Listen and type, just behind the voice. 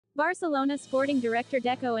Barcelona Sporting Director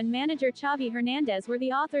Deco and manager Xavi Hernandez were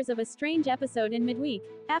the authors of a strange episode in midweek,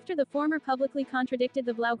 after the former publicly contradicted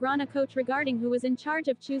the Blaugrana coach regarding who was in charge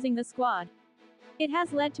of choosing the squad. It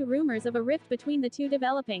has led to rumors of a rift between the two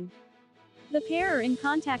developing. The pair are in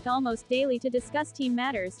contact almost daily to discuss team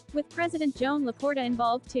matters, with President Joan Laporta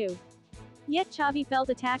involved too. Yet Xavi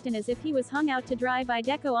felt attacked and as if he was hung out to dry by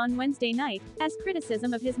Deco on Wednesday night, as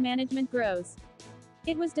criticism of his management grows.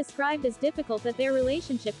 It was described as difficult that their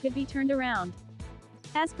relationship could be turned around.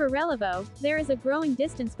 As per Relevo, there is a growing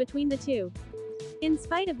distance between the two. In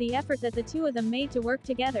spite of the effort that the two of them made to work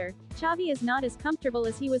together, Xavi is not as comfortable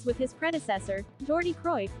as he was with his predecessor, Jordi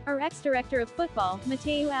Cruyff, or ex-director of football,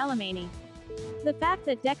 Mateu Alemany. The fact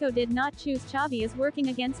that Deco did not choose Xavi is working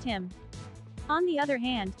against him. On the other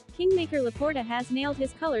hand, Kingmaker Laporta has nailed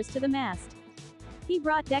his colors to the mast. He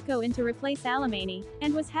brought Deco in to replace Alemany,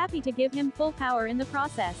 and was happy to give him full power in the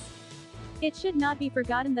process. It should not be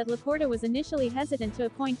forgotten that Laporta was initially hesitant to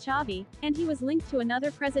appoint Xavi, and he was linked to another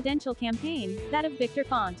presidential campaign, that of Victor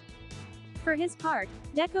Font. For his part,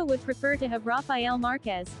 Deco would prefer to have Rafael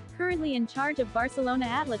Marquez, currently in charge of Barcelona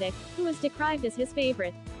Athletic, who was decried as his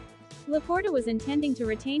favorite. Laporta was intending to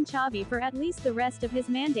retain Xavi for at least the rest of his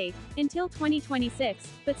mandate, until 2026,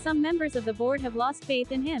 but some members of the board have lost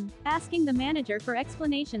faith in him, asking the manager for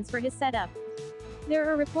explanations for his setup.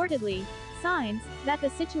 There are reportedly signs that the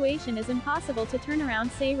situation is impossible to turn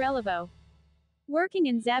around, say Relevo. Working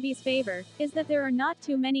in Xavi's favor is that there are not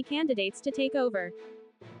too many candidates to take over.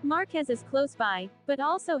 Marquez is close by, but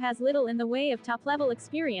also has little in the way of top-level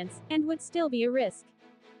experience, and would still be a risk.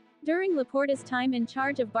 During Laporta's time in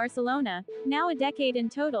charge of Barcelona, now a decade in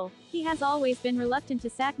total, he has always been reluctant to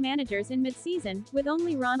sack managers in mid-season, with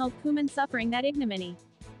only Ronald Koeman suffering that ignominy.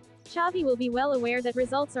 Xavi will be well aware that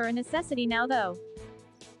results are a necessity now though.